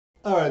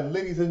Alright,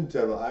 ladies and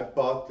gentlemen, I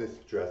bought this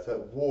dress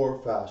at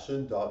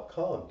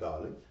warfashion.com,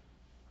 darlings.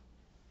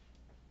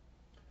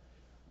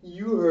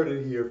 You heard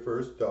it here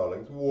first,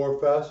 darlings.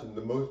 War Fashion,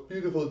 the most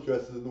beautiful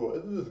dresses in the world.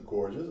 Isn't this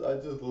gorgeous? I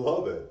just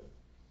love it.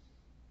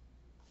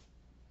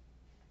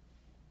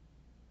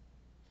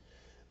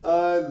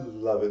 I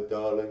love it,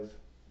 darlings.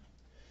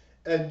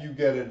 And you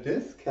get a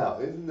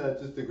discount. Isn't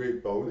that just a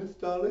great bonus,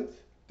 darlings?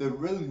 They're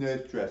really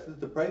nice dresses.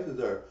 The prices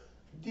are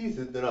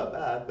decent. They're not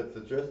bad, but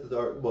the dresses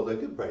are, well, they're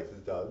good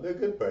prices, darling. They're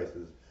good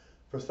prices.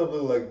 For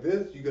something like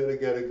this, you gotta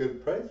get a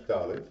good price,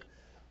 darlings.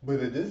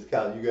 With a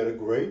discount, you get a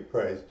great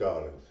price,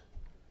 darlings.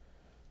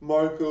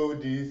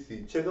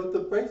 marcodc. Check out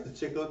the prices.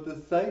 Check out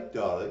the site,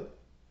 darling.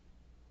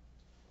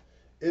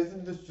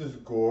 Isn't this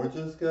just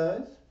gorgeous,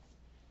 guys?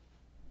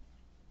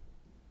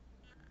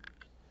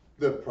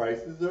 The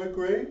prices are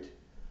great.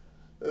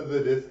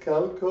 The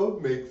discount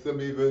code makes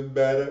them even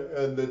better,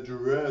 and the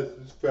dress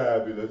is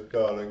fabulous,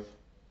 darlings.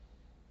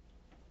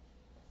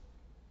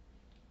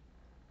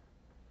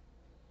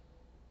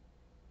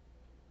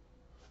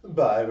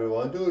 Bye,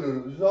 everyone.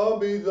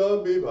 Zombie,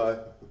 zombie, bye.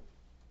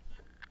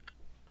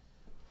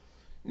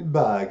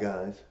 Bye,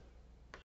 guys.